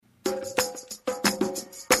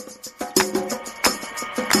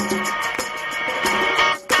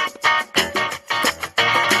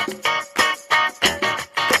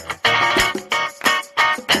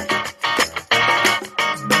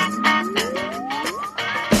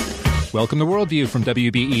Welcome to Worldview from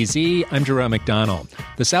WBEZ. I'm Jerome McDonnell.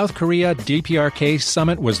 The South Korea DPRK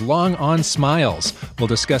summit was long on smiles. We'll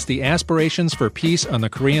discuss the aspirations for peace on the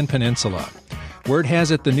Korean peninsula. Word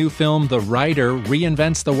has it the new film The Rider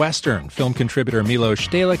reinvents the Western. Film contributor Milo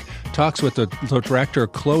Stalik talks with the director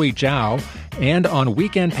Chloe Zhao. And on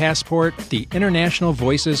Weekend Passport, the International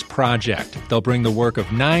Voices Project. They'll bring the work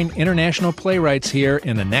of 9 international playwrights here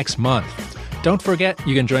in the next month. Don't forget,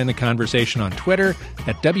 you can join the conversation on Twitter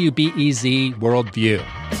at WBEZ Worldview.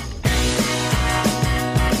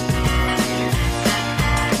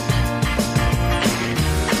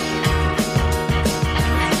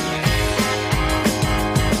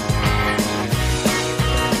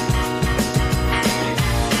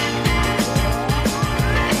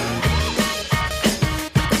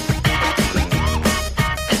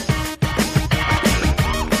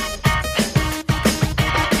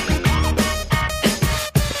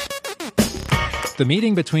 The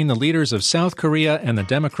meeting between the leaders of South Korea and the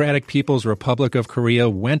Democratic People's Republic of Korea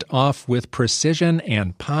went off with precision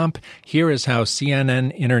and pomp. Here is how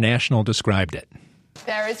CNN International described it.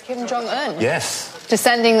 There is Kim Jong-un. Yes.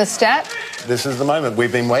 Descending the step. This is the moment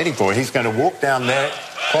we've been waiting for. He's going to walk down there,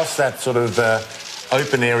 cross that sort of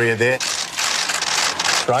open area there,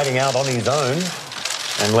 striding out on his own.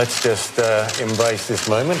 And let's just embrace this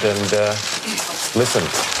moment and listen.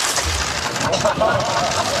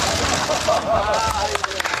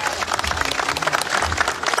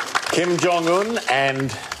 Kim Jong-un and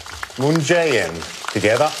Moon Jae-in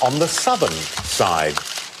together on the southern side.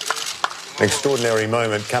 An extraordinary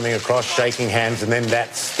moment coming across, shaking hands, and then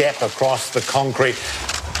that step across the concrete.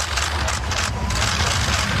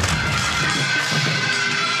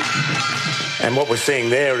 And what we're seeing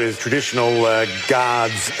there is traditional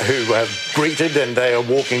guards who have greeted, and they are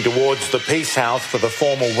walking towards the Peace House for the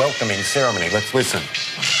formal welcoming ceremony. Let's listen.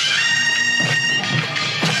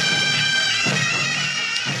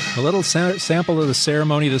 A little sample of the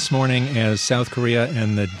ceremony this morning as South Korea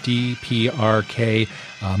and the DPRK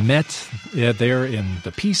met there in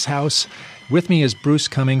the Peace House. With me is Bruce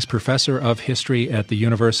Cummings, professor of history at the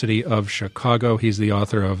University of Chicago. He's the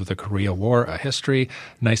author of The Korea War, A History.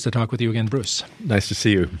 Nice to talk with you again, Bruce. Nice to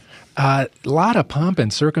see you. A lot of pomp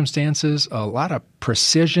and circumstances, a lot of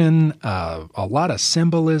precision, a lot of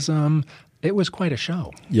symbolism. It was quite a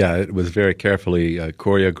show. Yeah, it was very carefully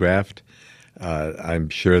choreographed. I'm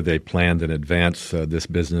sure they planned in advance this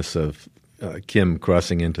business of Kim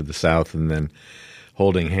crossing into the south and then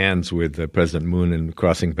holding hands with President Moon and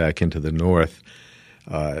crossing back into the north.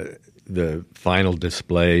 The final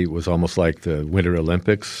display was almost like the Winter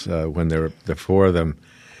Olympics when the four of them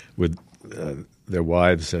with their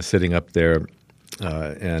wives sitting up there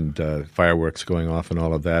and fireworks going off and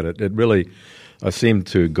all of that. It really seemed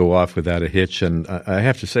to go off without a hitch. And I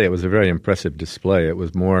have to say it was a very impressive display. It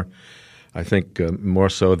was more, I think, more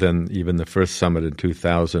so than even the first summit in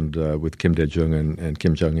 2000 with Kim Dae-jung and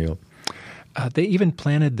Kim Jong-il. They even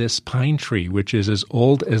planted this pine tree, which is as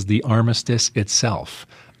old as the armistice itself.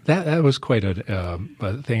 That was quite a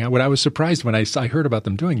thing. What I was surprised when I heard about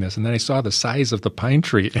them doing this, and then I saw the size of the pine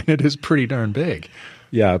tree, and it is pretty darn big.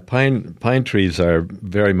 Yeah, pine trees are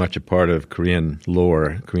very much a part of Korean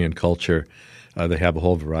lore, Korean culture. They have a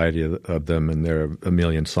whole variety of them, and there are a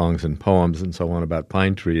million songs and poems and so on about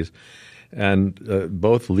pine trees. And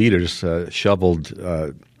both leaders shoveled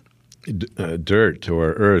dirt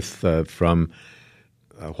or earth from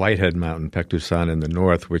Whitehead Mountain, Paektusan in the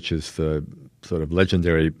north, which is the sort of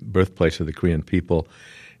legendary birthplace of the Korean people,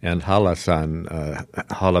 and Hallasan,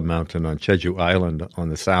 Halla Mountain on Jeju Island on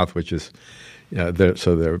the south, which is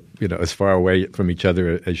they're as far away from each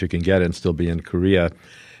other as you can get and still be in Korea.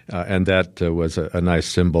 And that was a nice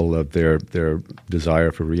symbol of their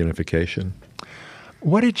desire for reunification.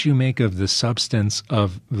 What did you make of the substance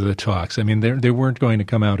of the talks? I mean, they weren't going to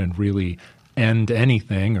come out and really end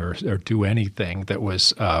anything or do anything that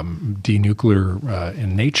was denuclear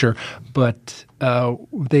in nature, but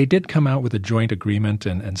they did come out with a joint agreement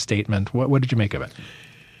and statement. What did you make of it?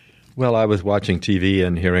 Well, I was watching TV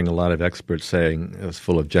and hearing a lot of experts saying it was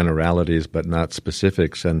full of generalities but not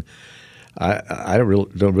specifics, and I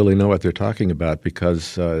don't really know what they're talking about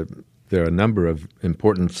because there are a number of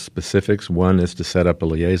important specifics. One is to set up a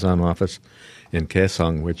liaison office in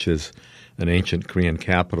Kaesong, which is an ancient Korean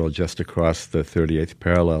capital just across the 38th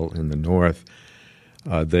parallel in the north.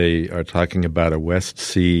 They are talking about a West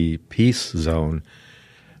Sea peace zone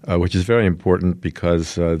which is very important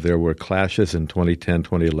because there were clashes in 2010,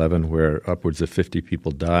 2011 where upwards of 50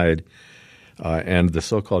 people died. And the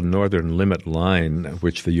so-called Northern Limit Line,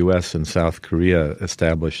 which the U.S. and South Korea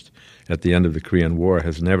established at the end of the Korean War,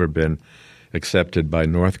 has never been accepted by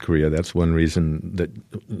North Korea. That's one reason that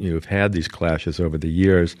you've had these clashes over the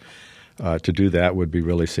years. To do that would be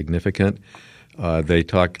really significant. They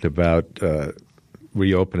talked about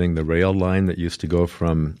reopening the rail line that used to go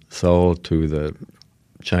from Seoul to the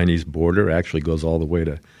Chinese border. Actually goes all the way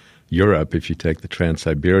to Europe if you take the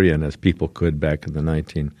Trans-Siberian, as people could back in the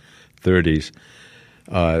 1930s.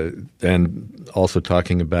 And also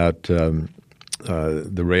talking about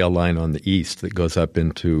the rail line on the east that goes up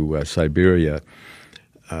into Siberia.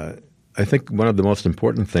 I think one of the most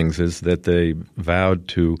important things is that they vowed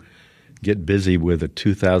to get busy with a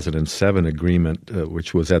 2007 agreement,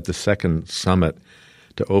 which was at the second summit,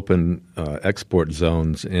 to open export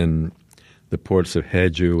zones in the ports of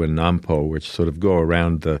Haeju and Nampo, which sort of go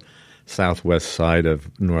around the southwest side of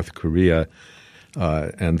North Korea.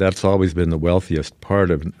 And that's always been the wealthiest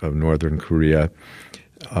part of Northern Korea.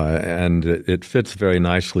 And it fits very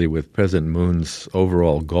nicely with President Moon's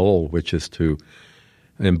overall goal, which is to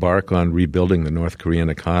embark on rebuilding the North Korean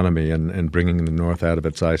economy and bringing the North out of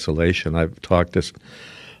its isolation. I've talked to,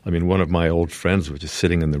 one of my old friends was just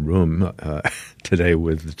sitting in the room today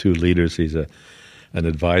with the two leaders. He's an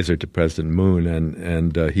advisor to President Moon,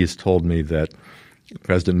 and he's told me that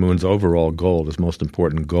President Moon's overall goal, his most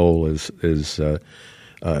important goal, is to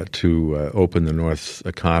open the North's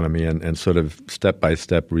economy and sort of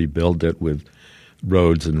step-by-step rebuild it with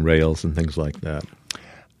roads and rails and things like that.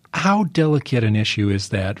 How delicate an issue is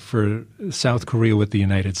that for South Korea with the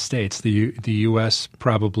United States? The U.S.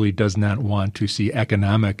 probably does not want to see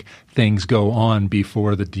economic things go on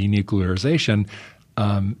before the denuclearization.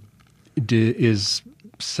 Is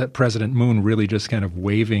President Moon really just kind of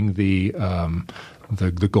waving the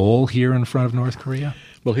goal here in front of North Korea?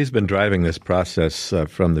 Well, he's been driving this process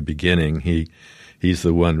from the beginning. He's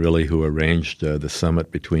the one really who arranged the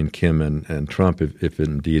summit between Kim and Trump, if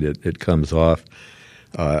indeed it comes off.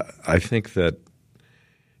 I think that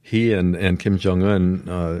he and Kim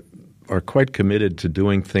Jong-un are quite committed to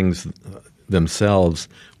doing things themselves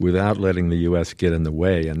without letting the U.S. get in the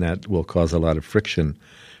way, and that will cause a lot of friction,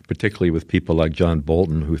 particularly with people like John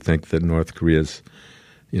Bolton, who think that North Korea's,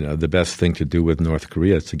 the best thing to do with North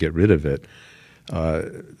Korea is to get rid of it.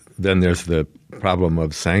 Then there's the problem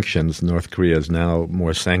of sanctions. North Korea is now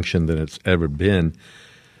more sanctioned than it's ever been.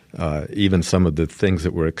 Even some of the things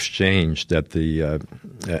that were exchanged at the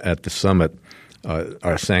summit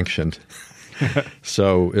are sanctioned.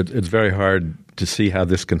 So it's very hard to see how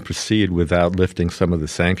this can proceed without lifting some of the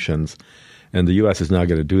sanctions. And the U.S. is not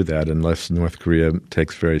going to do that unless North Korea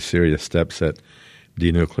takes very serious steps at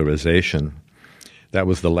denuclearization. That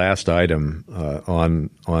was the last item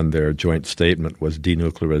on their joint statement, was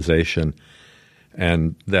denuclearization,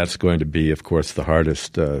 and that's going to be, of course, the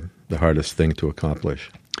hardest thing to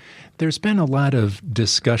accomplish. There's been a lot of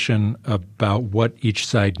discussion about what each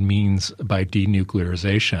side means by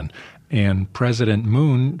denuclearization, and President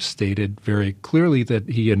Moon stated very clearly that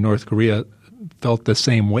he and North Korea felt the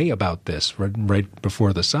same way about this right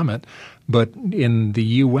before the summit. But in the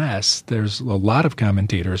U.S., there's a lot of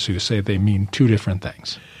commentators who say they mean two different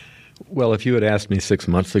things. Well, if you had asked me 6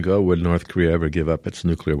 months ago, would North Korea ever give up its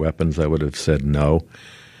nuclear weapons, I would have said no.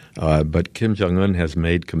 But Kim Jong-un has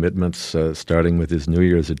made commitments, starting with his New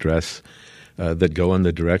Year's address, that go in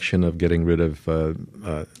the direction of getting rid of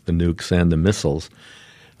the nukes and the missiles.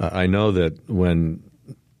 I know that when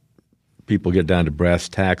people get down to brass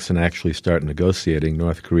tacks and actually start negotiating,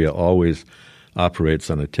 North Korea always operates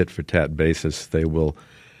on a tit-for-tat basis. They will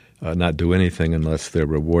not do anything unless they're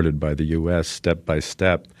rewarded by the U.S. step by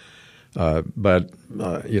step. But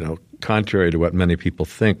contrary to what many people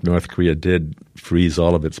think, North Korea did freeze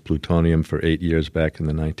all of its plutonium for 8 years back in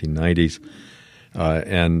the 1990s.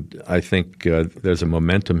 And I think there's a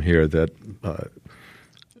momentum here that,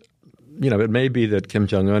 it may be that Kim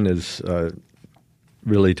Jong-un is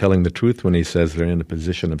really telling the truth when he says they're in a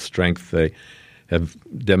position of strength. They have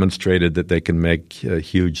demonstrated that they can make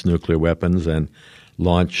huge nuclear weapons and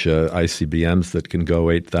launch ICBMs that can go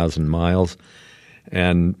 8,000 miles.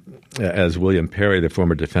 And as William Perry, the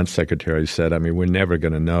former defense secretary, said, we're never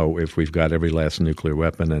going to know if we've got every last nuclear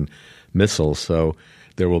weapon and missile. So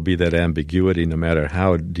there will be that ambiguity no matter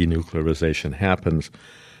how denuclearization happens.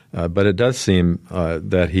 But it does seem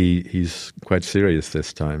that he's quite serious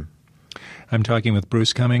this time. I'm talking with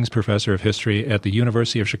Bruce Cummings, professor of history at the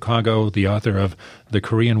University of Chicago, the author of The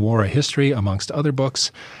Korean War, A History, amongst other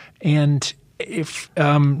books. And if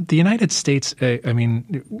the United States, at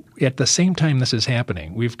the same time this is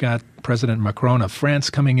happening, we've got President Macron of France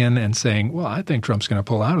coming in and saying, well, I think Trump's going to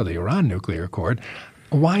pull out of the Iran nuclear accord.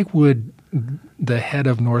 Why would the head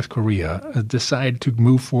of North Korea decide to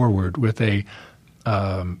move forward with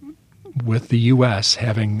with the U.S.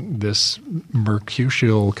 having this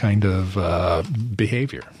mercurial kind of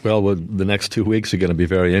behavior? Well, the next 2 weeks are going to be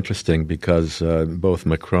very interesting because both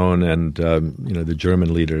Macron and the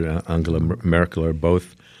German leader Angela Merkel are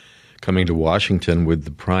both coming to Washington with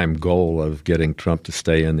the prime goal of getting Trump to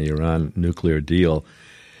stay in the Iran nuclear deal.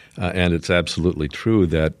 And it's absolutely true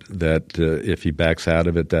that if he backs out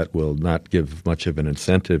of it, that will not give much of an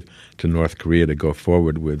incentive to North Korea to go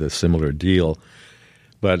forward with a similar deal.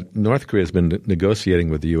 But North Korea has been negotiating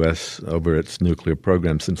with the U.S. over its nuclear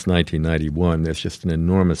program since 1991. There's just an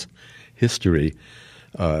enormous history.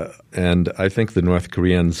 And I think the North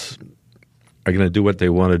Koreans are going to do what they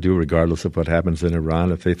want to do regardless of what happens in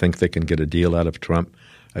Iran. If they think they can get a deal out of Trump,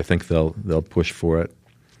 I think they'll push for it.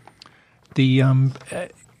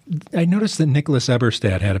 I noticed that Nicholas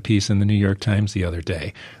Eberstadt had a piece in the New York Times the other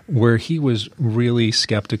day where he was really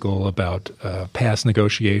skeptical about past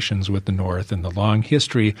negotiations with the North and the long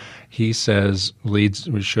history, he says,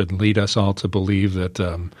 should lead us all to believe that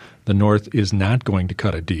the North is not going to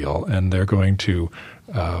cut a deal and they're going to,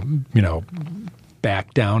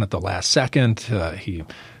 back down at the last second. He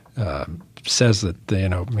says that,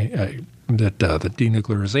 that the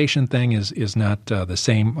denuclearization thing is not the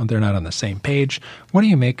same. They're not on the same page. What do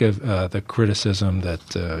you make of the criticism that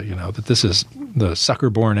that this is the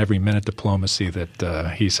sucker-born every-minute diplomacy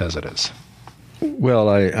that he says it is? Well,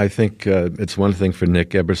 I think it's one thing for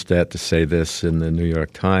Nick Eberstadt to say this in the New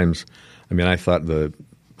York Times. I mean,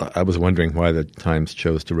 I was wondering why the Times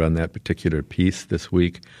chose to run that particular piece this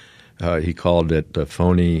week. He called it a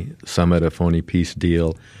phony summit, a phony peace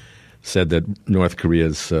deal. Said that North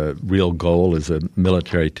Korea's real goal is a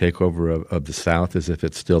military takeover of the South, as if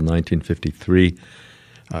it's still 1953.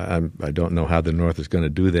 I don't know how the North is going to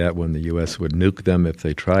do that when the U.S. would nuke them if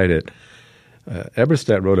they tried it.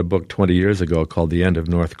 Eberstadt wrote a book 20 years ago called The End of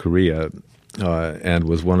North Korea and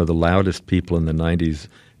was one of the loudest people in the 90s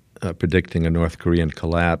predicting a North Korean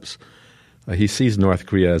collapse. He sees North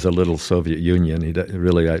Korea as a little Soviet Union. He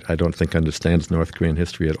really, I don't think, understands North Korean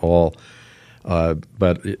history at all.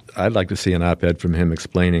 But I'd like to see an op-ed from him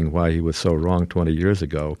explaining why he was so wrong 20 years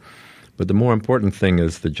ago. But the more important thing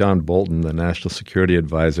is that John Bolton, the national security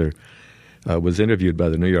advisor, was interviewed by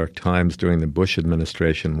the New York Times during the Bush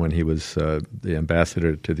administration when he was the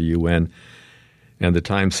ambassador to the UN. And the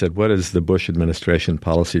Times said, what is the Bush administration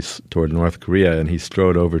policy toward North Korea? And he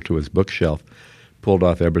strode over to his bookshelf, pulled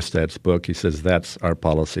off Eberstadt's book. He says, that's our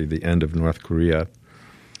policy, the end of North Korea.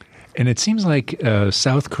 And it seems like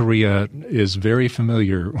South Korea is very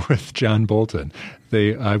familiar with John Bolton.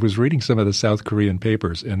 I was reading some of the South Korean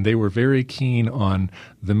papers, and they were very keen on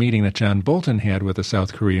the meeting that John Bolton had with a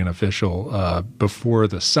South Korean official before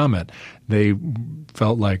the summit. They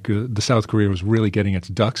felt like the South Korea was really getting its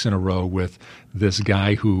ducks in a row with this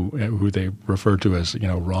guy who they referred to as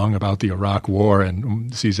wrong about the Iraq War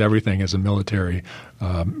and sees everything as a military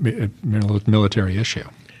issue.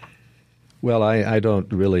 Well, I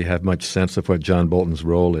don't really have much sense of what John Bolton's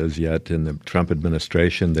role is yet in the Trump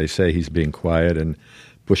administration. They say he's being quiet and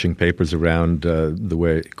pushing papers around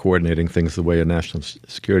coordinating things the way a national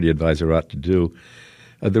security advisor ought to do.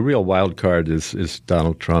 The real wild card is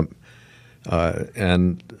Donald Trump.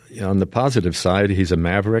 And on the positive side, he's a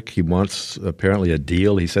maverick. He wants apparently a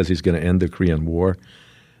deal. He says he's going to end the Korean War.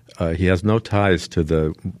 He has no ties to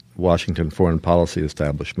the Washington foreign policy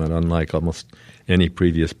establishment, unlike almost any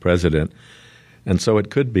previous president. And so it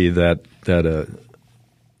could be that a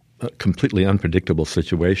completely unpredictable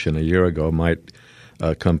situation a year ago might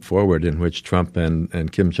come forward in which Trump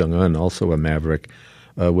and Kim Jong-un, also a maverick,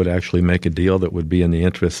 would actually make a deal that would be in the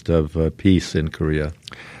interest of peace in Korea.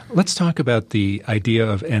 Let's talk about the idea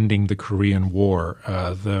of ending the Korean War.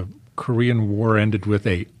 The Korean War ended with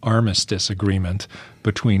an armistice agreement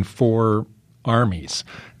between four armies.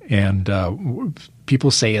 And people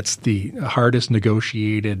say it's the hardest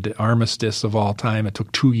negotiated armistice of all time. It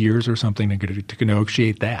took 2 years or something to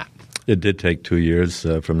negotiate that. It did take 2 years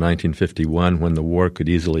from 1951 when the war could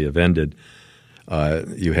easily have ended.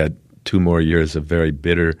 You had 2 more years of very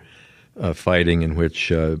bitter fighting in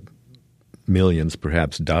which millions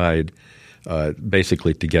perhaps died,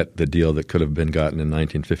 basically to get the deal that could have been gotten in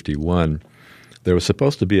 1951. There was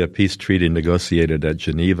supposed to be a peace treaty negotiated at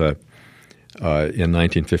Geneva in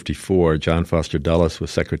 1954. John Foster Dulles was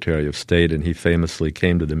Secretary of State, and he famously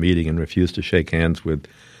came to the meeting and refused to shake hands with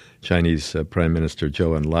Chinese Prime Minister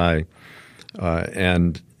Zhou Enlai.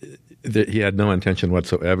 And he had no intention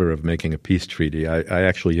whatsoever of making a peace treaty. I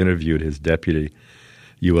actually interviewed his deputy,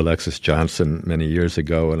 Hugh Alexis Johnson, many years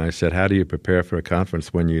ago, and I said, how do you prepare for a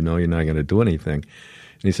conference when you know you're not going to do anything?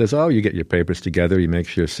 And he says, you get your papers together, you make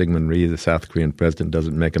sure Syngman Rhee, the South Korean president,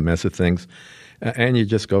 doesn't make a mess of things, and you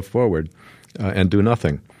just go forward and do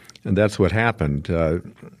nothing. And that's what happened.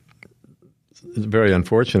 It's very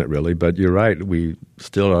unfortunate, really, but you're right. We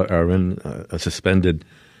still are in a suspended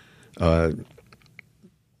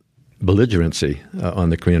belligerency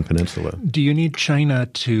on the Korean Peninsula. Do you need China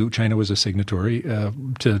was a signatory,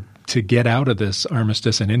 to get out of this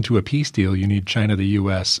armistice and into a peace deal? You need China, the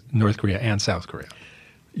U.S., North Korea, and South Korea.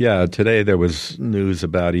 Yeah, today there was news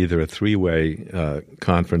about either a three-way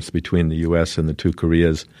conference between the U.S. and the two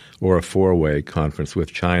Koreas or a four-way conference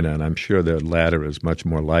with China, and I'm sure the latter is much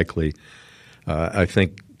more likely. I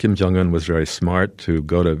think Kim Jong-un was very smart to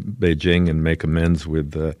go to Beijing and make amends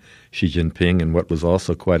with Xi Jinping in what was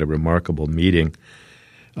also quite a remarkable meeting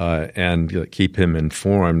and keep him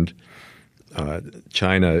informed.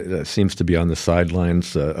 China seems to be on the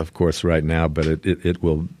sidelines, of course, right now, but it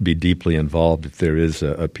will be deeply involved if there is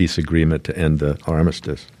a peace agreement to end the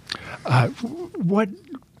armistice. What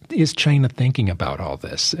is China thinking about all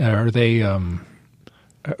this? Are they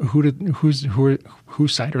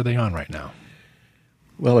whose side are they on right now?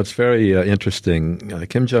 Well, it's very interesting.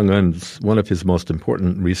 Kim Jong-un's one of his most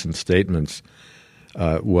important recent statements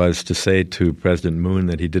was to say to President Moon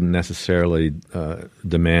that he didn't necessarily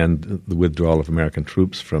demand the withdrawal of American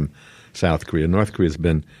troops from South Korea. North Korea has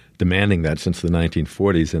been demanding that since the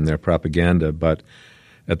 1940s in their propaganda, but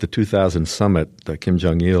at the 2000 summit, Kim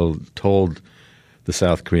Jong-il told the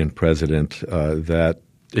South Korean president that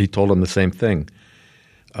he told him the same thing.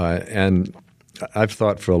 And I've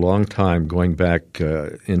thought for a long time, going back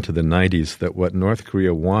into the 90s, that what North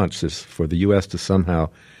Korea wants is for the U.S. to somehow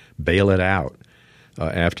bail it out.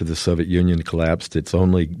 After the Soviet Union collapsed, its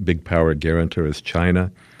only big power guarantor is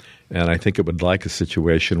China. And I think it would like a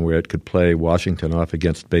situation where it could play Washington off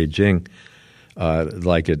against Beijing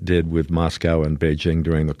like it did with Moscow and Beijing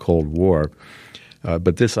during the Cold War.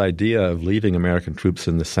 But this idea of leaving American troops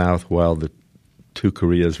in the South while the two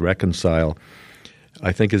Koreas reconcile,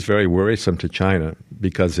 I think is very worrisome to China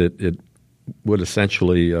because it would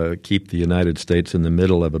essentially keep the United States in the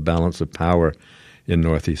middle of a balance of power in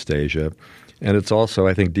Northeast Asia. And it's also,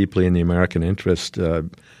 I think, deeply in the American interest to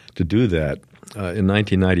do that. In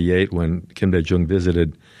 1998, when Kim Dae-jung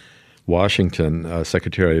visited Washington,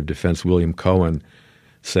 Secretary of Defense William Cohen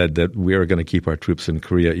said that we are going to keep our troops in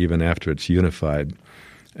Korea even after it's unified.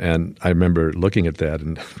 And I remember looking at that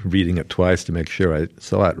and reading it twice to make sure I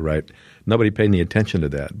saw it right. Nobody paid any attention to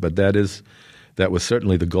that, but that was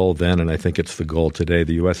certainly the goal then, and I think it's the goal today.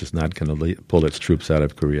 The U.S. is not going to pull its troops out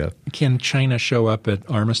of Korea. Can China show up at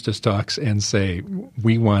armistice talks and say,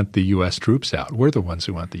 we want the U.S. troops out? We're the ones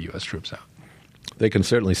who want the U.S. troops out. They can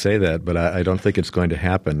certainly say that, but I don't think it's going to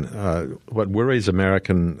happen. What worries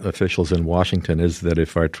American officials in Washington is that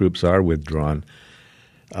if our troops are withdrawn,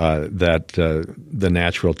 that the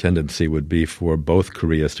natural tendency would be for both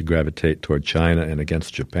Koreas to gravitate toward China and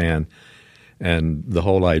against Japan. And the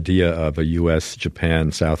whole idea of a U.S.,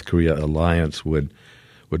 Japan, South Korea alliance would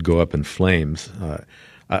go up in flames.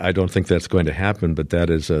 I don't think that's going to happen, but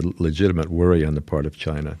that is a legitimate worry on the part of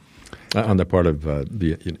China, on the part of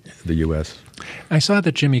the U.S. I saw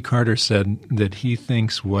that Jimmy Carter said that he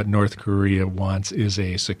thinks what North Korea wants is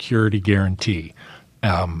a security guarantee.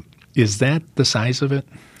 Is that the size of it?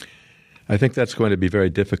 I think that's going to be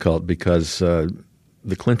very difficult because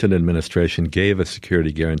the Clinton administration gave a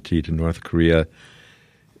security guarantee to North Korea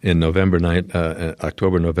in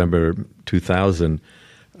October, November 2000.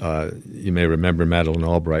 You may remember Madeleine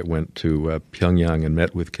Albright went to Pyongyang and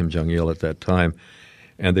met with Kim Jong-il at that time.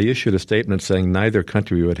 And they issued a statement saying neither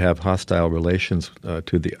country would have hostile relations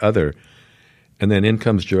to the other. And then in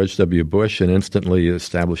comes George W. Bush and instantly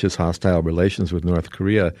establishes hostile relations with North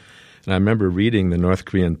Korea. And I remember reading the North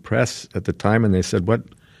Korean press at the time, and they said, what,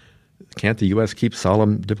 can't the U.S. keep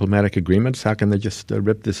solemn diplomatic agreements? How can they just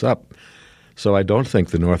rip this up? So I don't think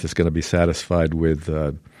the North is going to be satisfied with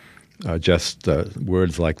just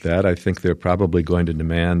words like that. I think they're probably going to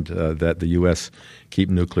demand that the U.S. keep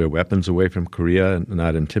nuclear weapons away from Korea and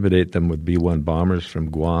not intimidate them with B-1 bombers from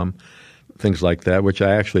Guam, things like that, which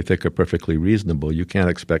I actually think are perfectly reasonable. You can't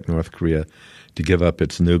expect North Korea to give up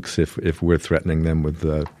its nukes if we're threatening them with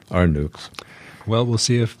our nukes. Well, we'll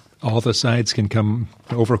see if All the sides can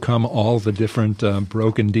overcome all the different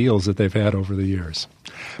broken deals that they've had over the years.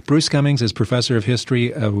 Bruce Cummings is professor of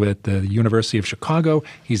history with the University of Chicago.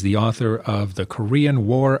 He's the author of The Korean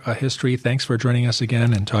War, A History. Thanks for joining us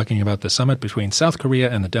again and talking about the summit between South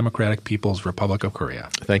Korea and the Democratic People's Republic of Korea.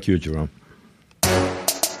 Thank you, Jerome.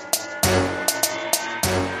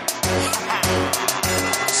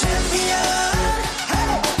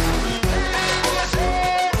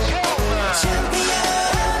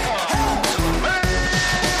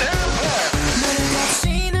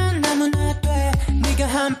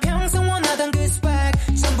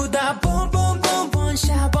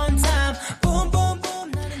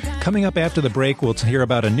 Coming up after the break, we'll hear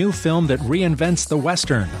about a new film that reinvents the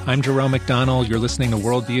Western. I'm Jerome McDonnell. You're listening to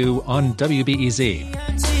Worldview on WBEZ.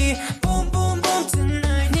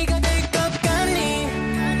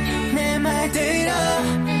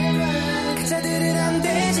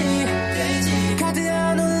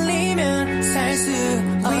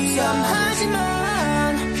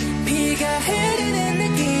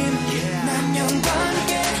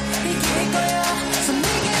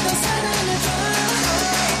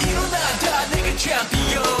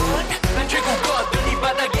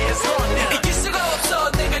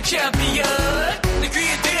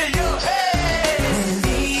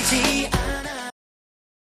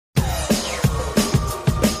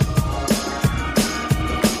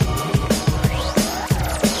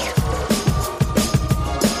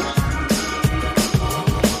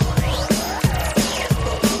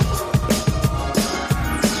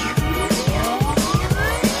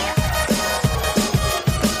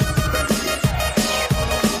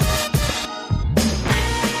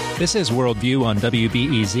 This is Worldview on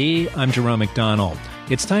WBEZ. I'm Jerome McDonnell.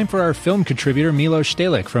 It's time for our film contributor, Milos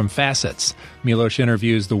Stehlik from Facets. Milos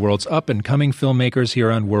interviews the world's up-and-coming filmmakers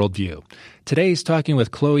here on Worldview. Today he's talking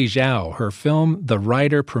with Chloe Zhao. Her film, The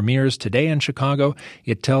Rider, premieres today in Chicago.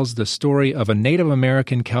 It tells the story of a Native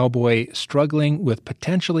American cowboy struggling with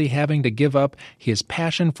potentially having to give up his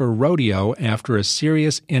passion for rodeo after a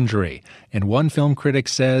serious injury. And one film critic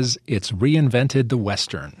says it's reinvented the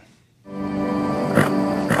Western.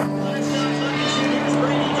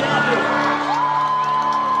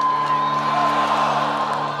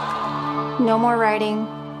 No more riding,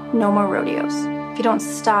 no more rodeos. If you don't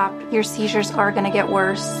stop, your seizures are going to get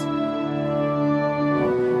worse.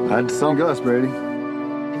 I had to sell Gus, Brady.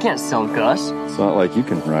 You can't sell Gus. It's not like you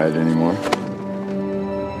can ride anymore.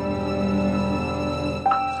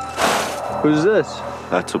 Who's this?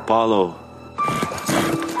 That's Apollo.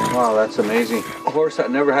 Wow, that's amazing. A horse that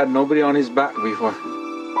never had nobody on his back before.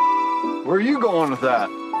 Where are you going with that?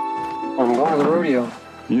 I'm going to the rodeo.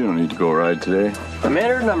 You don't need to go ride today. I'm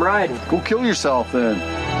entered and I'm riding. Go kill yourself then.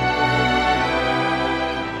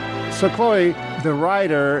 So, Chloe, The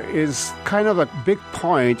Rider is kind of a big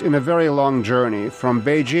point in a very long journey, from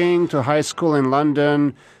Beijing to high school in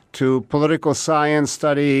London to political science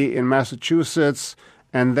study in Massachusetts,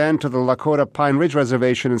 and then to the Lakota Pine Ridge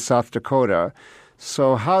Reservation in South Dakota.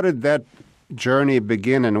 So how did that journey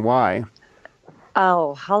begin and why?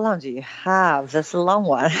 Oh, how long do you have? That's a long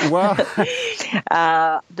one. Well,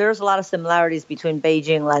 there's a lot of similarities between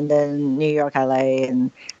Beijing, London, New York, LA,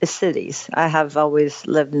 and the cities. I have always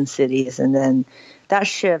lived in cities, and then that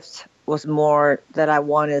shift was more that I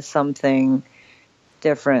wanted something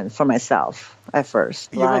different for myself at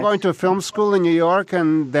first. You were going to film school in New York,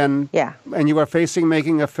 and then and you were facing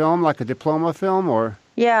making a film, like a diploma film, or?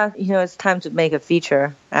 Yeah, it's time to make a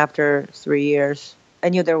feature after 3 years. I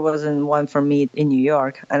knew there wasn't one for me in New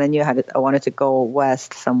York, and I knew I wanted to go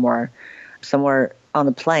west somewhere on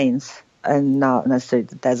the plains, and not necessarily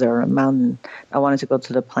the desert or a mountain. I wanted to go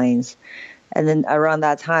to the plains. And then around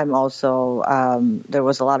that time also, there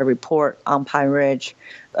was a lot of report on Pine Ridge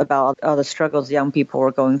about all the struggles young people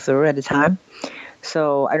were going through at the time.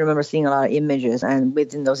 So I remember seeing a lot of images, and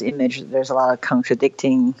within those images, there's a lot of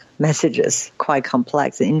contradicting messages, quite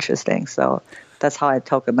complex and interesting. So that's how I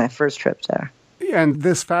took my first trip there. And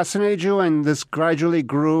this fascinated you, and this gradually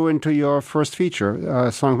grew into your first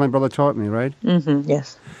feature, Songs My Brother Taught Me, right? Mm-hmm,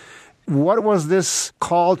 yes. What was this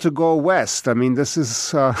call to go west? I mean, this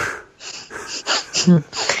is...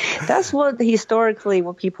 That's what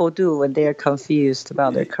people do when they're confused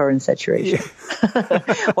about their current situation.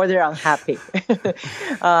 Or they're unhappy.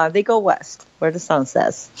 They go west, where the sun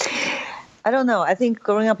sets. I don't know. I think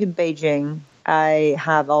growing up in Beijing, I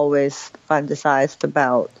have always fantasized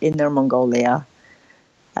about Inner Mongolia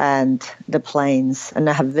and the plains, and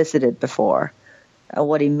I have visited before,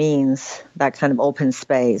 what it means, that kind of open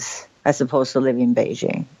space, as opposed to living in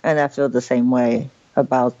Beijing. And I feel the same way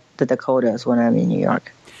about the Dakotas when I'm in New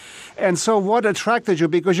York. And so what attracted you?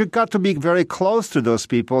 Because you got to be very close to those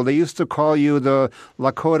people. They used to call you the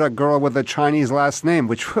Lakota girl with a Chinese last name,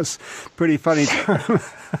 which was pretty funny term.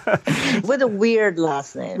 With a weird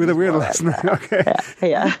last name. With a weird last name, okay.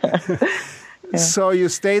 Yeah. Yeah. So you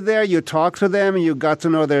stayed there, you talked to them, you got to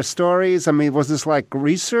know their stories. I mean, was this like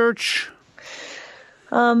research?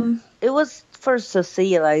 It was first to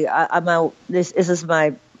see, like, this is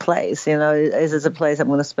my place, this is a place I'm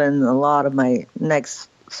going to spend a lot of my next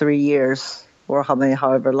 3 years or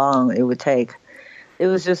however long it would take. It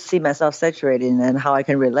was just see myself saturated and how I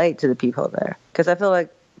can relate to the people there. Because I feel like,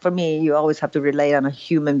 for me, you always have to relate on a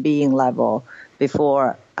human being level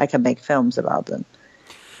before I can make films about them.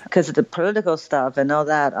 Because of the political stuff and all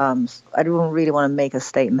that, I didn't really want to make a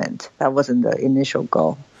statement. That wasn't the initial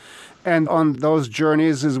goal. And on those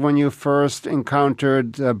journeys is when you first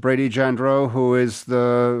encountered Brady Jandreau, who is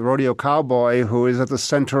the rodeo cowboy, who is at the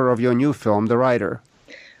center of your new film, The Rider.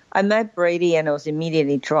 I met Brady and I was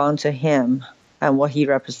immediately drawn to him and what he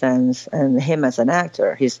represents and him as an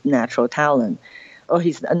actor, his natural talent.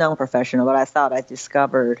 He's a non-professional, but I thought I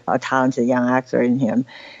discovered a talented young actor in him.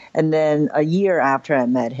 And then a year after I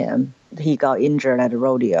met him, he got injured at a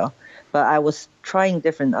rodeo. But I was trying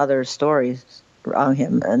different other stories on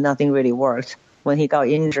him, and nothing really worked. When he got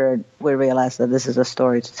injured, we realized that this is a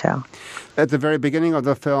story to tell. At the very beginning of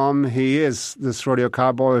the film, he is this rodeo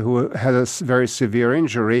cowboy who had a very severe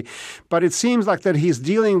injury. But it seems like that he's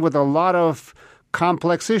dealing with a lot of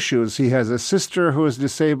complex issues. He has a sister who is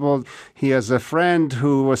disabled. He has a friend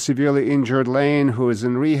who was severely injured, Lane, who is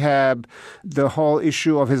in rehab. The whole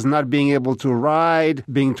issue of his not being able to ride,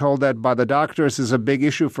 being told that by the doctors, is a big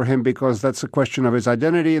issue for him because that's a question of his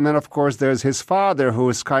identity. And then, of course, there's his father, who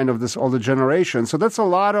is kind of this older generation. So that's a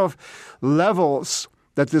lot of levels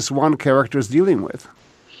that this one character is dealing with.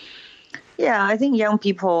 Yeah, I think young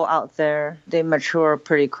people out there, they mature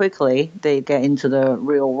pretty quickly. They get into the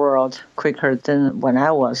real world quicker than when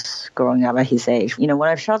I was growing up at his age. When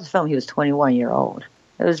I shot the film, he was 21-year-old.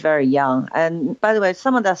 It was very young. And by the way,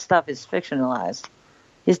 some of that stuff is fictionalized.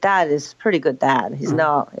 His dad is a pretty good dad. He's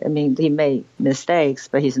not, he made mistakes,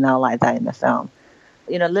 but he's not like that in the film.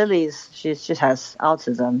 Lily, she just has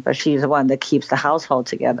autism, but she's the one that keeps the household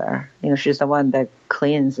together. She's the one that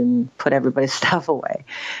cleans and put everybody's stuff away.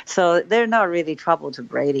 So they're not really trouble to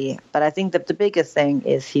Brady. But I think that the biggest thing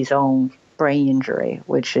is his own brain injury,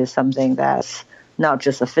 which is something that's not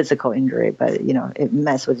just a physical injury, but, it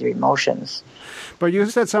messes with your emotions. But you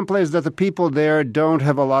said someplace that the people there don't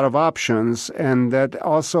have a lot of options, and that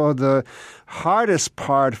also the hardest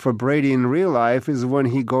part for Brady in real life is when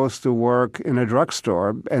he goes to work in a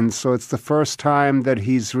drugstore. And so it's the first time that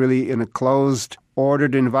he's really in a closed,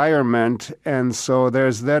 ordered environment. And so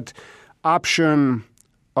there's that option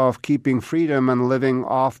of keeping freedom and living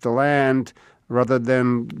off the land rather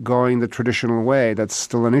than going the traditional way. That's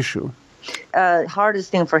still an issue.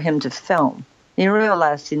 Hardest thing for him to film. In real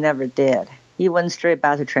life, he never did. He went straight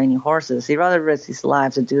back to training horses. He'd rather risk his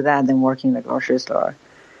life to do that than working in the grocery store.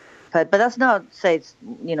 But that's not say it's,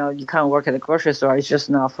 you can't work at a grocery store. It's just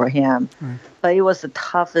not for him. Right. But it was the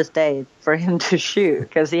toughest day for him to shoot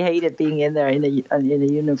because he hated being in there in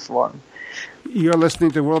the uniform. You're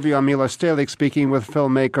listening to Worldview. I'm Mila Stalik, speaking with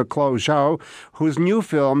filmmaker Chloe Zhao, whose new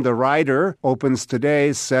film, The Rider, opens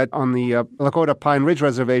today, set on the Lakota Pine Ridge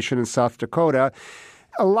Reservation in South Dakota.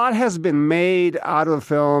 A lot has been made out of the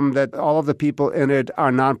film that all of the people in it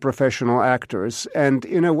are non-professional actors. And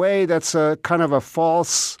in a way, that's a kind of a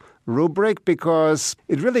false rubric because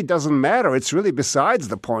it really doesn't matter. It's really besides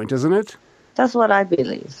the point, isn't it? That's what I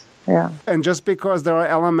believe. Yeah. And just because there are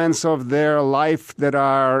elements of their life that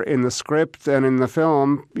are in the script and in the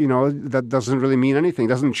film, that doesn't really mean anything,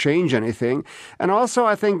 doesn't change anything. And also,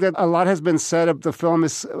 I think that a lot has been said of the film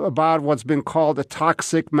is about what's been called a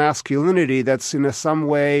toxic masculinity that's in some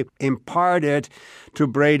way imparted to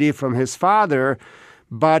Brady from his father.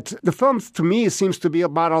 But the film, to me, seems to be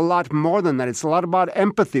about a lot more than that. It's a lot about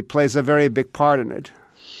empathy, plays a very big part in it.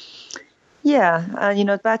 Yeah,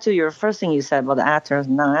 back to your first thing you said about the actors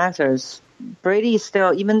and non-actors, Brady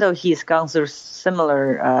still, even though he's gone through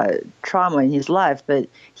similar trauma in his life, but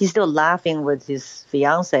he's still laughing with his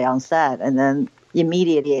fiance on set, and then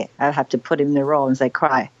immediately I have to put him in the role and say,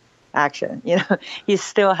 cry, action. He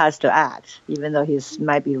still has to act, even though he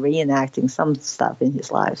might be reenacting some stuff in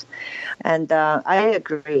his life. And I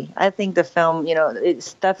agree. I think the film,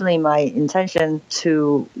 it's definitely my intention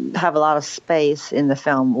to have a lot of space in the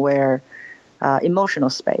film where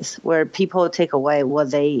emotional space where people take away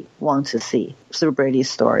what they want to see through Brady's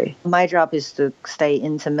story. My job is to stay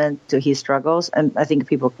intimate to his struggles, and I think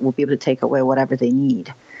people will be able to take away whatever they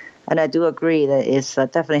need. And I do agree that it's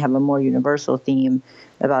definitely have a more universal theme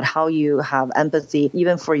about how you have empathy,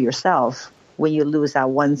 even for yourself, when you lose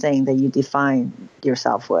that one thing that you define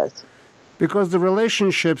yourself with. Because the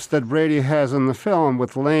relationships that Brady has in the film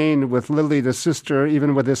with Lane, with Lily, the sister,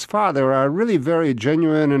 even with his father, are really very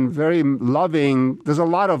genuine and very loving. There's a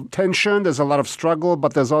lot of tension, there's a lot of struggle,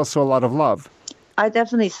 but there's also a lot of love. I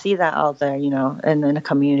definitely see that out there, in a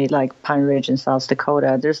community like Pine Ridge in South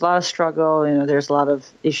Dakota. There's a lot of struggle, there's a lot of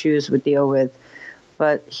issues we deal with.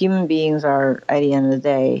 But human beings are, at the end of the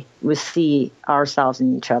day, we see ourselves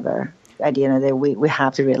in each other. At the end of the day, we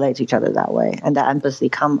have to relate to each other that way. And that empathy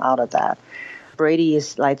come out of that. Brady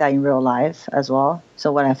is like that in real life as well.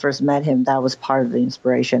 So when I first met him, that was part of the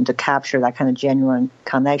inspiration to capture that kind of genuine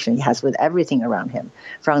connection he has with everything around him,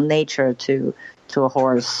 from nature to a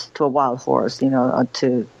horse, to a wild horse,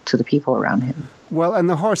 to the people around him. Well, and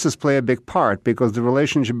the horses play a big part because the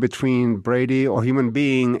relationship between Brady, or human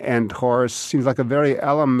being, and horse seems like a very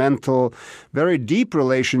elemental, very deep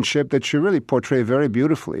relationship that you really portray very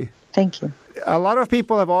beautifully. Thank you. A lot of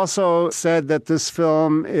people have also said that this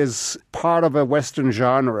film is part of a Western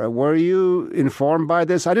genre. Were you informed by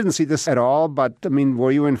this? I didn't see this at all, but,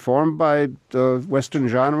 were you informed by the Western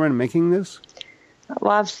genre in making this?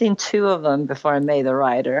 Well, I've seen 2 of them before I made The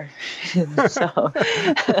Rider. So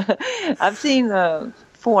I've seen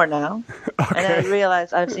 4 now. Okay. And I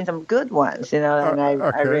realized I've seen some good ones, and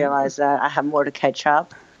I realized that I have more to catch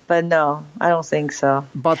up. But no, I don't think so.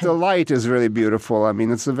 But the light is really beautiful.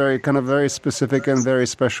 It's a very specific and very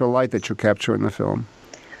special light that you capture in the film.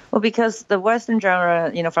 Well, because the Western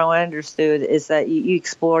genre, from what I understood, is that you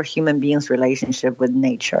explore human beings' relationship with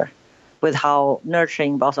nature, with how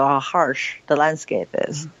nurturing but also how harsh the landscape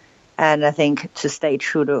is. And I think to stay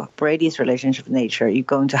true to Brady's relationship with nature, you're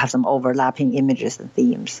going to have some overlapping images and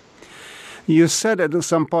themes. You said at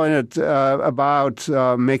some point about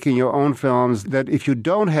making your own films that if you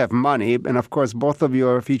don't have money, and of course both of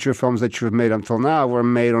your feature films that you've made until now were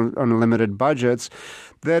made on limited budgets,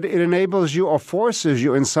 that it enables you or forces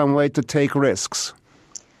you in some way to take risks.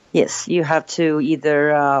 Yes, you have to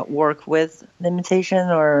either work with limitation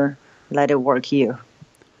or let it work you.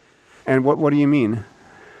 And what do you mean?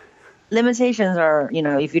 Limitations are,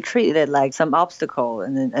 if you treat it like some obstacle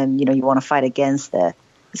and you want to fight against it,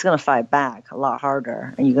 it's going to fight back a lot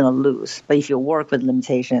harder and you're going to lose. But if you work with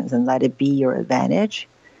limitations and let it be your advantage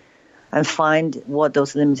and find what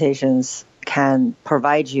those limitations can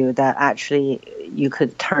provide you, that actually you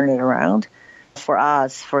could turn it around. For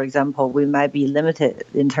us, for example, we might be limited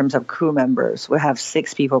in terms of crew members. We have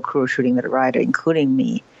 6 people crew shooting The Rider, including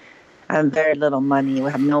me. And very little money. We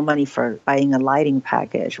have no money for buying a lighting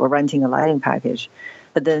package or renting a lighting package.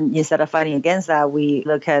 But then instead of fighting against that, we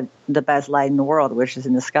look at the best light in the world, which is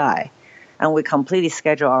in the sky. And we completely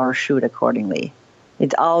schedule our shoot accordingly.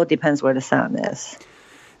 It all depends where the sun is.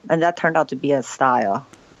 And that turned out to be a style.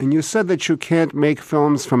 And you said that you can't make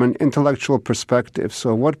films from an intellectual perspective.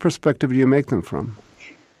 So what perspective do you make them from?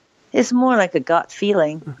 It's more like a gut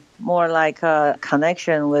feeling, more like a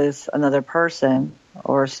connection with another person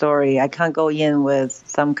or a story. I can't go in with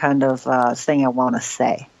some kind of thing I want to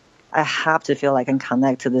say. I have to feel like I can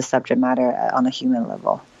connect to this subject matter on a human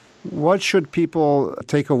level. What should people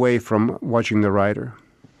take away from watching The Rider?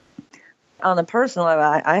 On a personal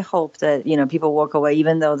level, I hope that people walk away,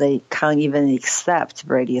 even though they can't even accept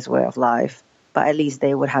Brady's way of life, but at least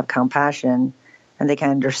they would have compassion and they can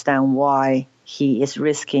understand why he is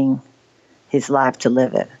risking his life to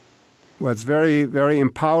live it. Well, it's very, very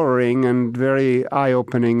empowering and very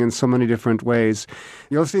eye-opening in so many different ways.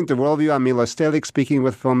 You're listening to Worldview. I'm Milo Stalik, speaking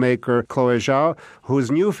with filmmaker Chloe Zhao,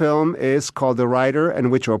 whose new film is called The Rider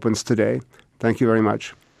and which opens today. Thank you very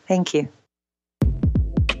much. Thank you.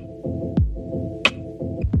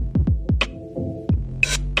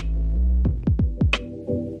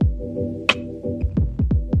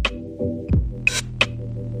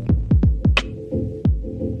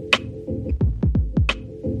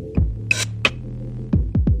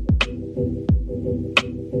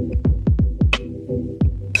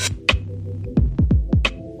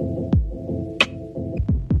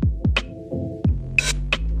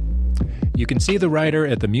 You can see The Rider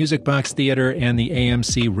at the Music Box Theater and the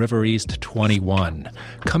AMC River East 21.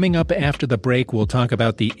 Coming up after the break, we'll talk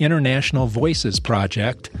about the International Voices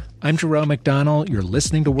Project. I'm Jerome McDonnell. You're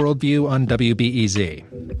listening to Worldview on WBEZ.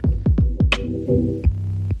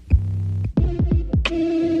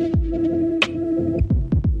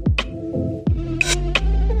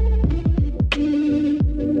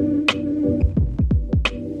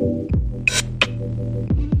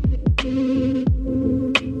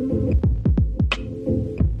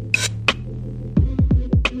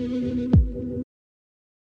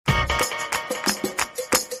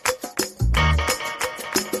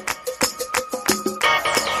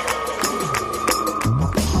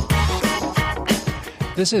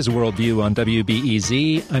 This is Worldview on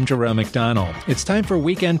WBEZ. I'm Jerome McDonnell. It's time for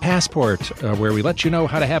Weekend Passport, where we let you know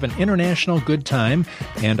how to have an international good time.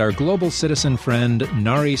 And our global citizen friend,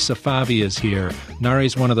 Nari Safavi, is here.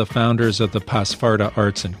 Nari's one of the founders of the Pasfarda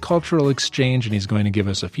Arts and Cultural Exchange, and he's going to give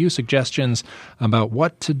us a few suggestions about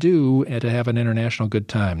what to do to have an international good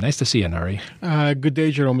time. Nice to see you, Nari. Good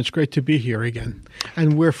day, Jerome. It's great to be here again.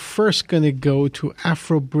 And we're first going to go to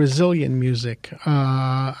Afro-Brazilian music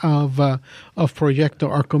of Projeto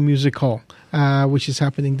Arco Music Hall, which is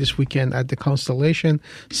happening this weekend at the Constellation,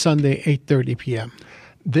 Sunday, 8:30 p.m.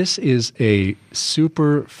 This is a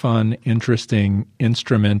super fun, interesting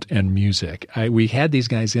instrument and music. We had these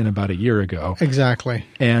guys in about a year ago. Exactly.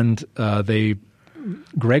 And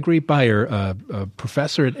Gregory Bayer, a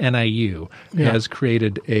professor at NIU, has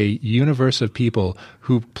created a universe of people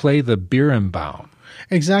who play the berimbau.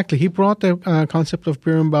 Exactly. He brought the concept of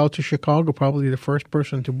berimbau to Chicago, probably the first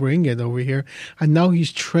person to bring it over here. And now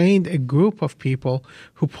he's trained a group of people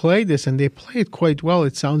who play this, and they play it quite well.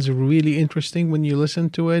 It sounds really interesting when you listen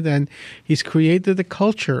to it. And he's created a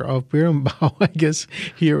culture of berimbau, I guess,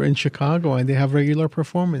 here in Chicago, and they have regular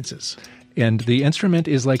performances. And the instrument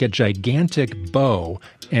is like a gigantic bow.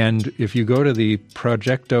 And if you go to the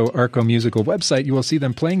Projeto Arco Musical website, you will see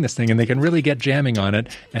them playing this thing, and they can really get jamming on it.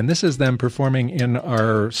 And this is them performing in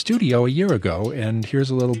our studio a year ago. And here's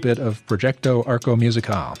a little bit of Projeto Arco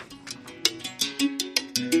Musical.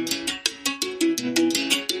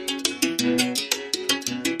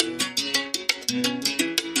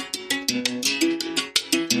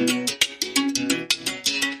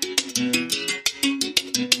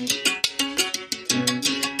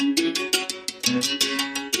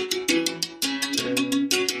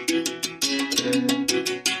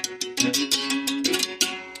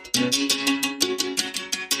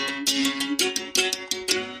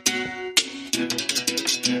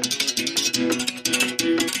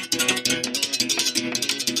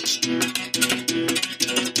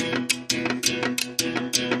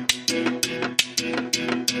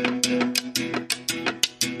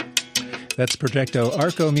 That's Projeto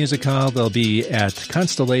Arco Musical. They'll be at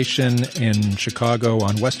Constellation in Chicago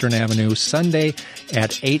on Western Avenue Sunday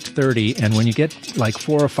at 8:30. And when you get like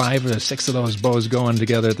 4 or 5 or 6 of those bows going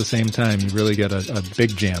together at the same time, you really get a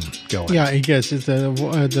big jam going. Yeah, I guess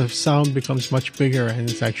the sound becomes much bigger, and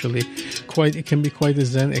it's actually it can be quite a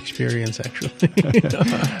Zen experience, actually.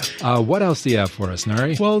 What else do you have for us,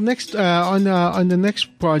 Nari? Well, next on the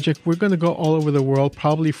next project, we're going to go all over the world,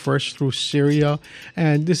 probably first through Syria.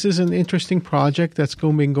 And this is an interesting project that's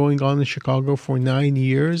been going on in Chicago for 9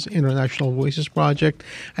 years, International Voices Project,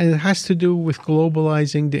 and it has to do with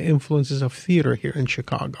globalizing the influences of theater here in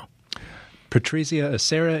Chicago. Patrizia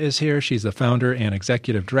Acera is here. She's the founder and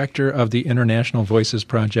executive director of the International Voices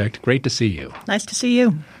Project. Great to see you. Nice to see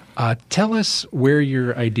you. Tell us where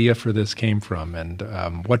your idea for this came from and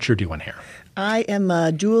what you're doing here. I am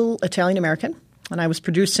a dual Italian-American, and I was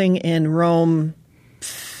producing in Rome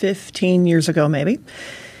 15 years ago maybe.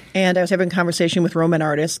 And I was having a conversation with Roman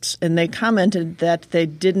artists, and they commented that they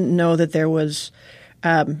didn't know that there was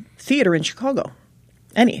theater in Chicago,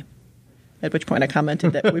 any. At which point I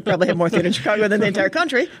commented that we probably have more theater in Chicago than the entire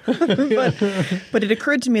country. but it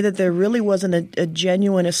occurred to me that there really wasn't a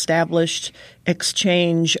genuine established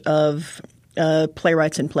exchange of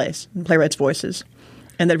playwrights and plays, playwrights' voices.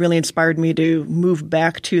 And that really inspired me to move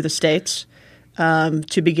back to the States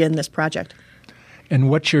to begin this project. And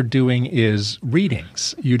what you're doing is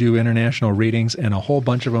readings. You do international readings and a whole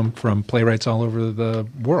bunch of them from playwrights all over the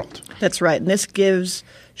world. That's right. And this gives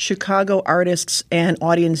Chicago artists and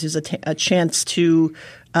audiences a chance to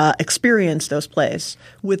experience those plays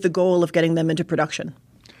with the goal of getting them into production.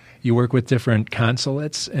 You work with different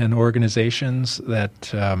consulates and organizations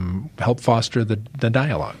that help foster the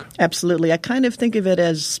dialogue. Absolutely. I kind of think of it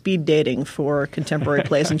as speed dating for contemporary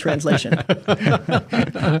plays in translation.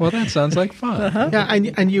 Well, that sounds like fun. Uh-huh. Yeah,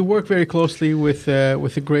 and you work very closely with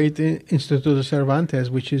the great Instituto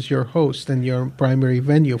Cervantes, which is your host and your primary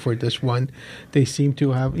venue for this one. They seem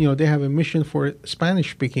to have, they have a mission for a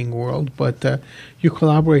Spanish-speaking world, but you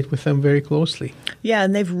collaborate with them very closely. Yeah,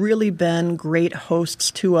 and they've really been great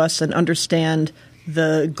hosts to us and understand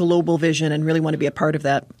the global vision and really want to be a part of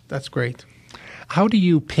that. That's great. How do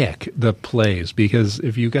you pick the plays? Because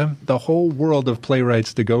if you got the whole world of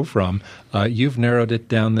playwrights to go from, you've narrowed it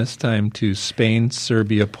down this time to Spain,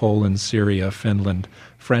 Serbia, Poland, Syria, Finland,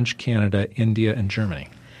 French, Canada, India, and Germany.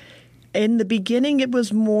 In the beginning, it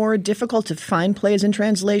was more difficult to find plays in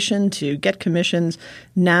translation, to get commissions.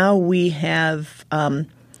 Now we have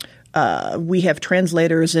We have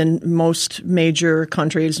translators in most major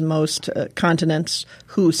countries, most continents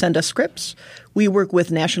who send us scripts. We work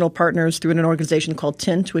with national partners through an organization called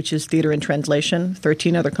TINT, which is Theater in Translation,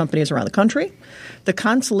 13 other companies around the country. The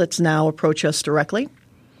consulates now approach us directly.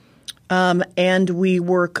 And we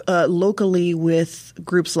work locally with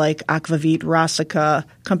groups like Akvavit, Rasica,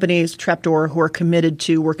 companies, Trapdoor, who are committed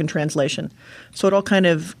to work in translation. So it all kind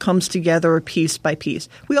of comes together piece by piece.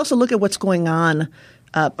 We also look at what's going on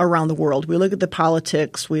around the world. We look at the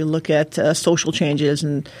politics. We look at social changes,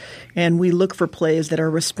 and we look for plays that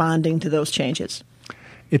are responding to those changes.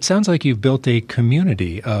 It sounds like you've built a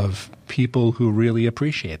community of people who really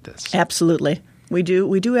appreciate this. Absolutely. We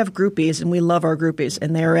do have groupies, and we love our groupies,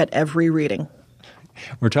 and they're at every reading.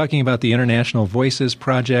 We're talking about the International Voices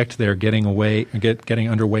Project. They're getting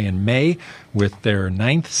underway in May with their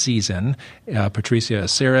 9th season. Patricia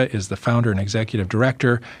Acera is the founder and executive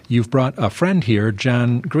director. You've brought a friend here,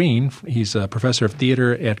 John Green. He's a professor of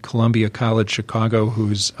theater at Columbia College Chicago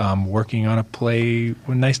who's working on a play.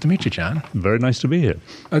 Well, nice to meet you, John. Very nice to be here.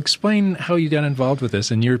 Explain how you got involved with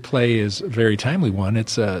this. And your play is a very timely one.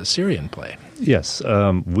 It's a Syrian play. Yes.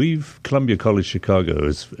 Columbia College Chicago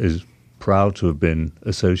is proud to have been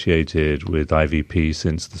associated with IVP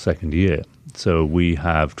since the second year. So we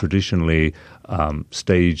have traditionally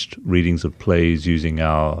staged readings of plays using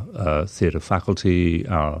our theatre faculty,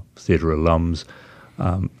 our theatre alums,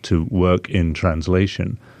 to work in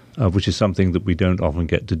translation, which is something that we don't often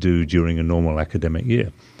get to do during a normal academic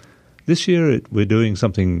year. This year we're doing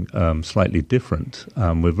something slightly different.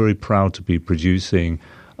 We're very proud to be producing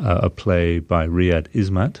a play by Riyad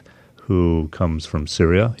Ismat, who comes from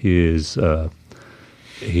Syria. He has a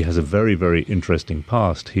very, very interesting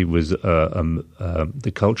past. He was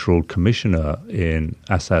the cultural commissioner in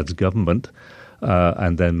Assad's government,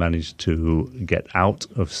 and then managed to get out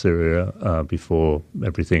of Syria before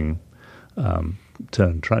everything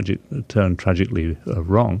turned tragically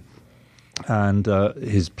wrong. And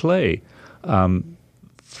his play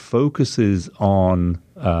focuses on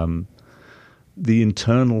the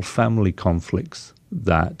internal family conflicts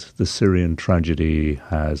that the Syrian tragedy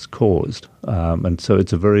has caused, and so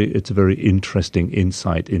it's a very interesting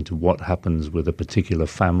insight into what happens with a particular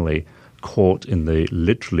family caught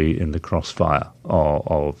literally in the crossfire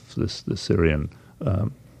of the Syrian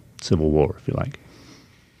civil war, if you like.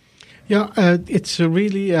 Yeah, it's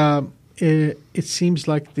really. It seems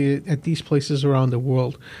like at these places around the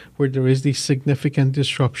world where there is these significant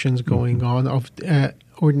disruptions going on of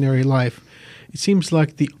ordinary life, it seems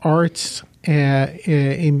like the arts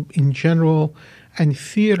in general and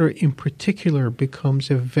theater in particular becomes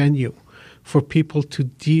a venue for people to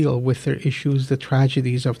deal with their issues, the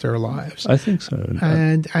tragedies of their lives. I think so.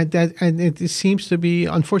 And it seems to be,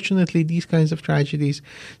 unfortunately, these kinds of tragedies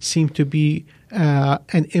seem to be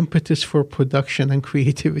an impetus for production and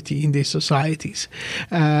creativity in these societies.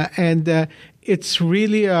 It's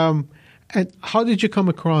really... And how did you come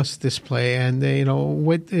across this play? And I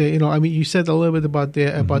mean, you said a little bit about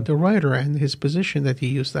the writer and his position that he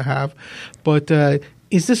used to have, but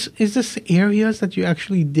is this areas that you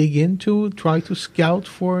actually dig into, try to scout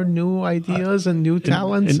for new ideas and new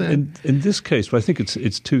talents? In this case, I think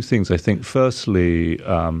it's two things. I think firstly,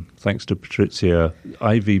 thanks to Patricia,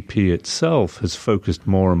 IVP itself has focused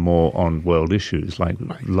more and more on world issues. Like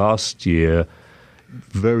last year,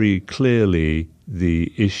 very clearly,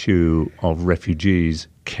 the issue of refugees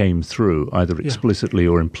came through either explicitly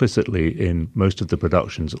or implicitly in most of the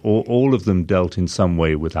productions. All of them dealt in some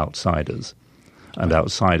way with outsiders and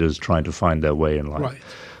outsiders trying to find their way in life. Right.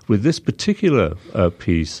 With this particular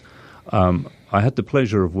piece, I had the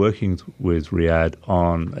pleasure of working with Riyad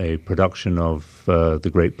on a production of the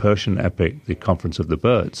great Persian epic, The Conference of the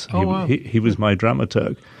Birds. Wow. He was my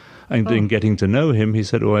dramaturg. And in getting to know him, he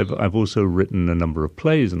said, I've also written a number of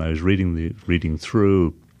plays, and I was reading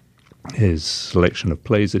through his selection of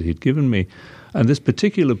plays that he'd given me. And this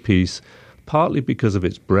particular piece, partly because of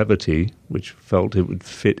its brevity, which felt it would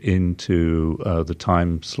fit into the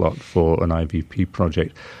time slot for an IVP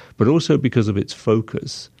project, but also because of its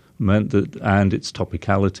focus, and its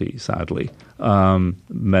topicality, sadly,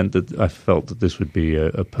 meant that I felt that this would be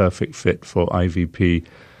a perfect fit for IVP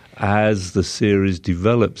as the series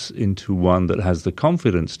develops into one that has the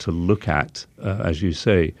confidence to look at, as you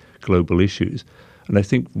say, global issues. And I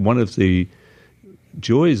think one of the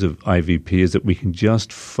joys of IVP is that we can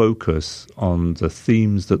just focus on the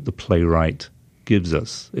themes that the playwright gives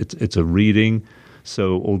us. It's a reading,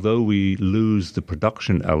 so although we lose the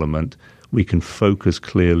production element, we can focus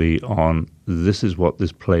clearly on this is what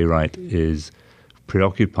this playwright is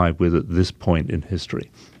preoccupied with at this point in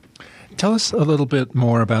history. Tell us a little bit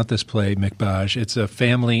more about this play, Mikbaj. It's a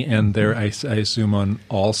family, and they're, I assume, on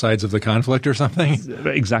all sides of the conflict or something?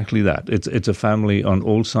 Exactly that. It's a family on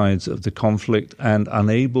all sides of the conflict and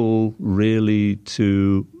unable really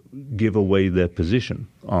to give away their position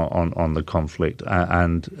on the conflict.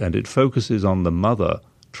 And it focuses on the mother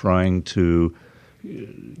trying to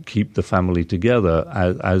keep the family together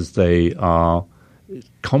as they are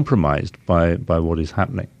compromised by what is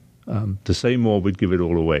happening. To say more would give it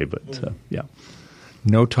all away, but yeah.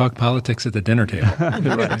 No talk politics at the dinner table.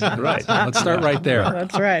 Right. Let's start right there.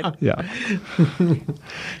 That's right. Yeah.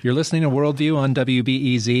 You're listening to Worldview on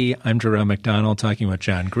WBEZ. I'm Jerome McDonald talking with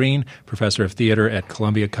John Green, professor of theater at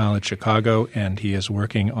Columbia College Chicago, and he is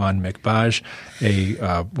working on Mikbaj,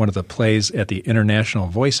 one of the plays at the International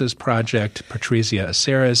Voices Project. Patricia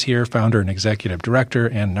Acera is here, founder and executive director,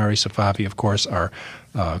 and Nari Safavi, of course, our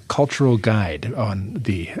cultural guide on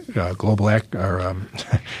the Global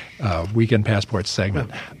Weekend Passport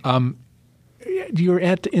segment. You're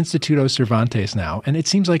at Instituto Cervantes now, and it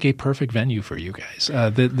seems like a perfect venue for you guys.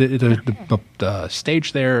 The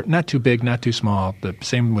stage there, not too big, not too small, the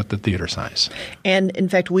same with the theater size. And in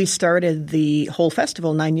fact, we started the whole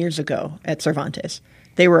festival 9 years ago at Cervantes.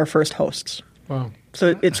 They were our first hosts. Wow.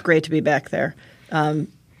 So it's great to be back there.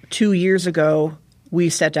 2 years ago, we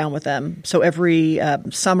sat down with them. So every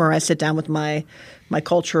summer I sit down with my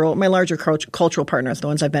larger cultural partners, the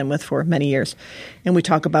ones I've been with for many years, and we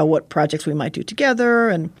talk about what projects we might do together.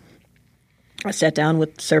 And I sat down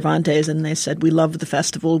with Cervantes, and they said, "We love the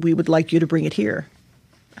festival. We would like you to bring it here."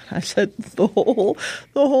 I said, "The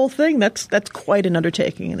whole thing. That's quite an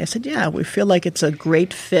undertaking." And they said, "Yeah, we feel like it's a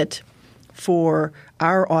great fit for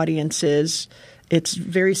our audiences. It's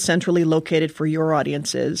very centrally located for your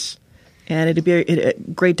audiences, and it'd be a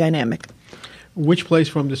great dynamic." Which plays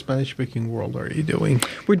from the Spanish-speaking world are you doing?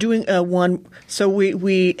 We're doing one. So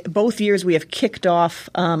we both years we have kicked off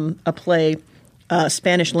a play,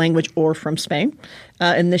 Spanish language or from Spain,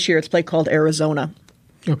 and this year it's a play called Arizona.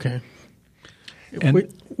 Okay.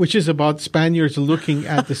 Which is about Spaniards looking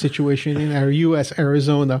at the situation in our U.S.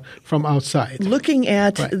 Arizona from outside. Looking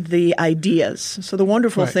at the ideas. So the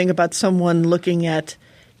wonderful thing about someone looking at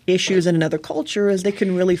issues in another culture is they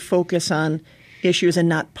can really focus on issues and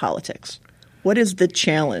not politics. What is the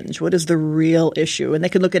challenge? What is the real issue? And they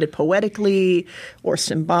can look at it poetically or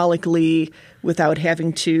symbolically without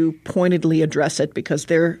having to pointedly address it because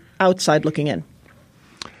they're outside looking in.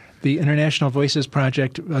 The International Voices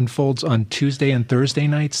Project unfolds on Tuesday and Thursday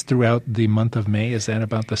nights throughout the month of May. Is that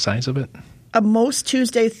about the size of it? Most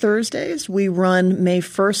Tuesday, Thursdays. We run May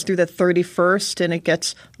 1st through the 31st, and it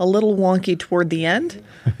gets a little wonky toward the end,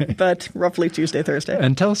 but roughly Tuesday, Thursday.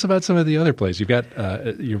 And tell us about some of the other plays. You've got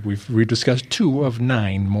we've discussed 2 of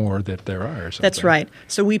 9 more that there are. That's right.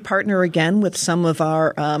 So we partner again with some of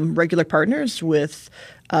our regular partners with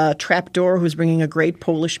Trapdoor, who's bringing a great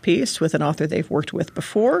Polish piece with an author they've worked with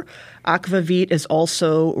before. Aquavit is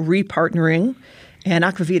also repartnering. And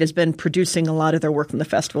Aquavit has been producing a lot of their work from the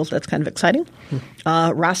festivals. That's kind of exciting.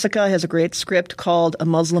 Rasica has a great script called A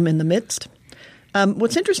Muslim in the Midst.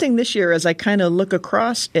 What's interesting this year as I kind of look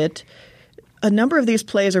across it, a number of these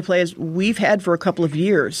plays are plays we've had for a couple of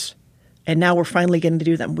years, and now we're finally getting to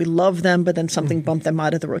do them. We love them, but then something bumped them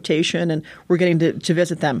out of the rotation, and we're getting to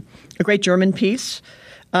visit them. A great German piece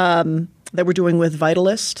that we're doing with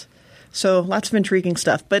Vitalist. So lots of intriguing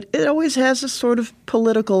stuff. But it always has a sort of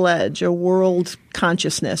political edge, a world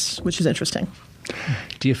consciousness, which is interesting.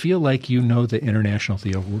 Do you feel like you know the international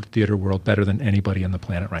theater world better than anybody on the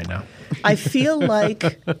planet right now? I feel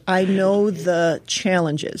like I know the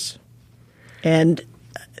challenges. And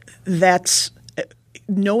that's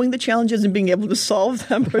knowing the challenges and being able to solve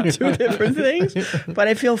them are 2 different things. But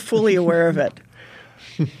I feel fully aware of it.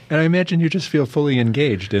 And I imagine you just feel fully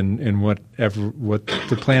engaged in what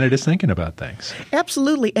the planet is thinking about things.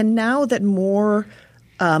 Absolutely. And now that more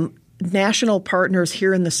national partners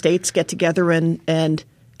here in the States get together and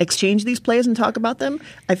exchange these plays and talk about them,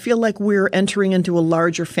 I feel like we're entering into a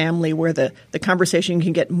larger family where the conversation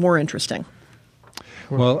can get more interesting.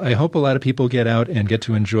 Well, I hope a lot of people get out and get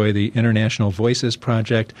to enjoy the International Voices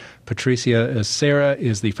Project. Patricia Acera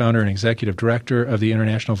is the founder and executive director of the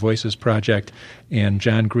International Voices Project, and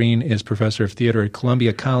John Green is professor of theater at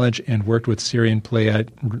Columbia College and worked with Syrian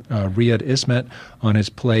playwright Riyad Ismet on his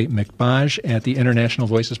play Mikbaj at the International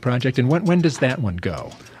Voices Project. And when does that one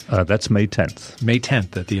go? That's May 10th. May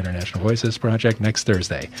 10th at the International Voices Project, next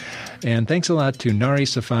Thursday. And thanks a lot to Nari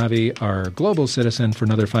Safavi, our global citizen, for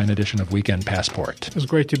another fine edition of Weekend Passport. was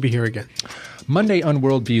great to be here again. Monday on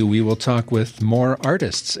Worldview, we will talk with more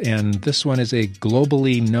artists, and this one is a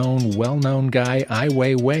globally known, well-known guy. Ai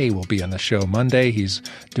Weiwei will be on the show Monday. He's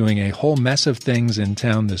doing a whole mess of things in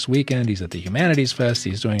town this weekend. He's at the Humanities Fest.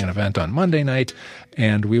 He's doing an event on Monday night,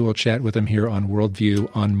 and we will chat with him here on Worldview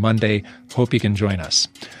on Monday. Hope you can join us.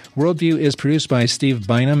 Worldview is produced by Steve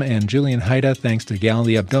Bynum and Julian Haida. Thanks to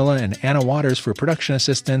Galilee Abdullah and Anna Waters for production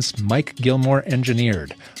assistance. Mike Gilmore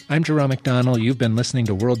engineered. I'm Jerome McDonnell. You've been listening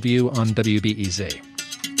to Worldview on WBEZ.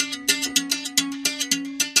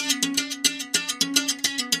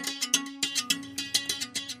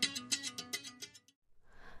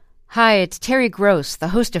 Hi, it's Terry Gross, the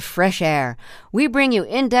host of Fresh Air. We bring you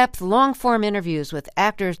in-depth, long-form interviews with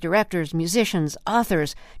actors, directors, musicians,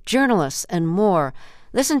 authors, journalists, and more.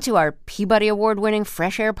 Listen to our Peabody Award-winning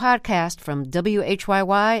Fresh Air podcast from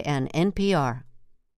WHYY and NPR.